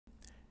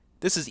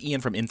This is Ian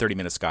from In 30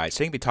 Minutes Guide.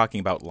 Today I'm going to be talking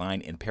about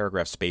line and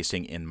paragraph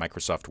spacing in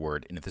Microsoft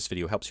Word. And if this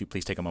video helps you,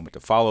 please take a moment to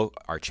follow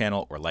our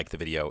channel or like the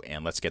video.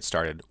 And let's get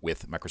started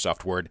with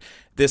Microsoft Word.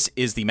 This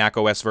is the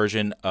macOS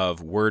version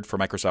of Word for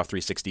Microsoft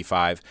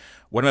 365.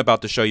 What I'm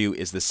about to show you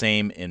is the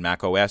same in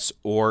macOS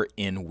or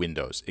in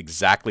Windows.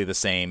 Exactly the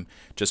same.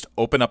 Just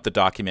open up the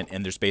document,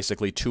 and there's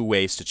basically two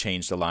ways to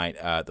change the line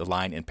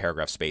and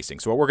paragraph spacing.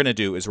 So what we're going to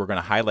do is we're going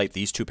to highlight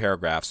these two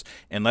paragraphs.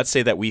 And let's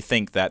say that we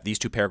think that these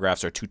two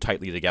paragraphs are too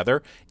tightly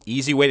together.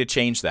 Easy way to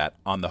change that: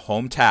 on the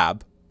Home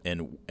tab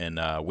in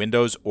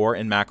Windows or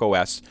in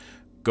macOS,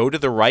 go to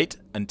the right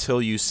until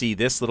you see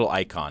this little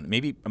icon.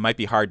 Maybe it might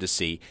be hard to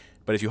see,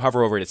 but if you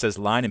hover over it, it says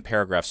line and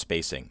paragraph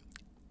spacing.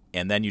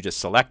 And then you just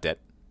select it.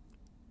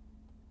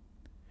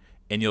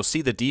 And you'll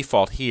see the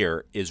default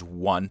here is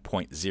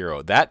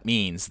 1.0. That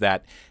means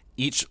that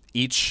each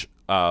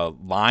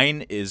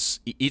line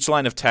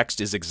of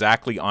text is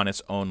exactly on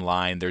its own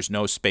line. There's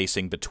no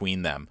spacing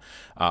between them.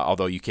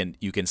 Although you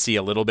can see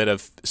a little bit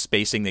of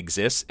spacing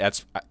exists.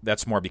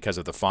 That's more because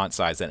of the font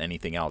size than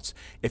anything else.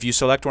 If you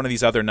select one of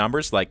these other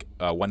numbers like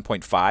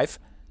 1.5,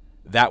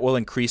 that will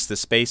increase the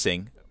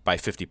spacing by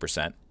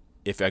 50%.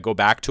 If I go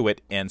back to it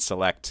and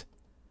select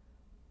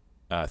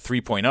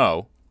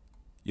 3.0,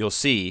 you'll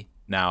see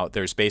now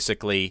there's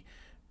basically,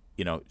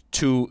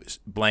 two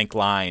blank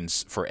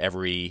lines for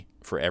every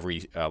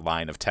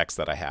line of text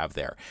that I have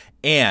there.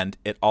 And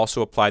it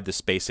also applied the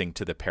spacing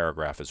to the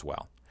paragraph as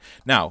well.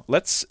 Now,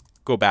 let's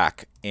go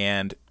back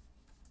and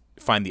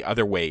find the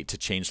other way to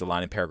change the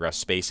line and paragraph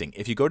spacing.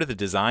 If you go to the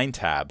Design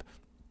tab,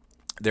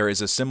 there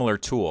is a similar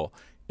tool.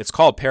 It's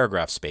called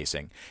paragraph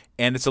spacing,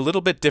 and it's a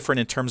little bit different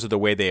in terms of the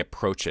way they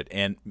approach it.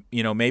 And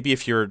maybe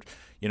if you're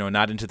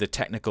not into the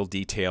technical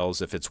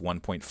details, if it's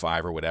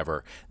 1.5 or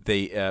whatever,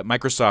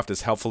 Microsoft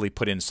has helpfully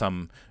put in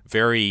some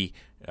very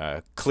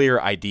clear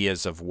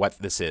ideas of what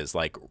this is,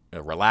 like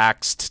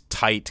relaxed,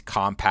 tight,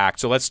 compact.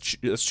 So let's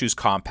choose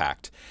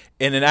compact.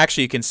 And then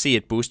actually you can see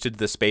it boosted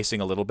the spacing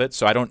a little bit.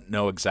 So I don't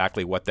know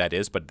exactly what that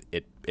is, but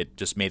it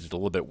just made it a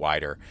little bit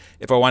wider.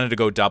 If I wanted to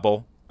go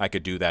double, I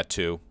could do that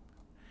too.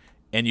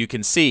 And you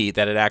can see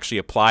that it actually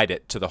applied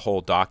it to the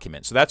whole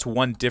document. So that's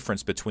one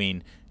difference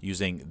between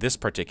using this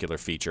particular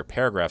feature,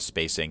 paragraph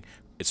spacing.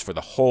 It's for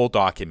the whole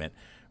document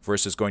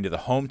versus going to the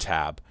Home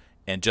tab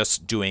and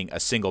just doing a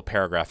single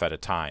paragraph at a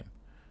time.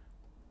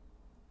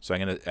 So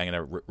I'm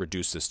gonna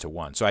reduce this to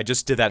 1. So I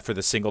just did that for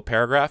the single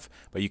paragraph,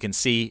 but you can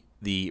see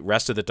the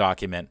rest of the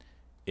document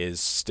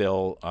is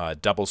still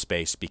double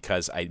spaced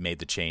because I made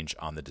the change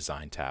on the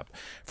Design tab.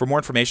 For more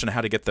information on how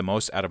to get the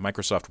most out of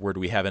Microsoft Word,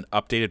 we have an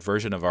updated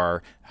version of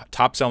our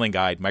top-selling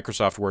guide,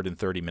 Microsoft Word in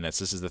 30 Minutes.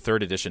 This is the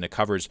 3rd edition. It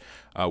covers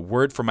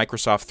Word for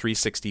Microsoft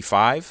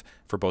 365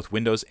 for both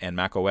Windows and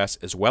macOS,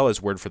 as well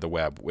as Word for the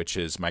Web, which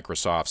is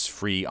Microsoft's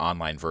free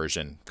online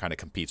version, kind of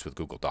competes with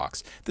Google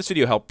Docs. If this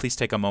video helped, please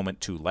take a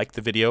moment to like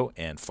the video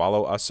and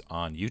follow us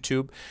on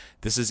YouTube.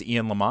 This is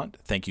Ian Lamont.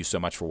 Thank you so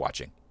much for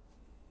watching.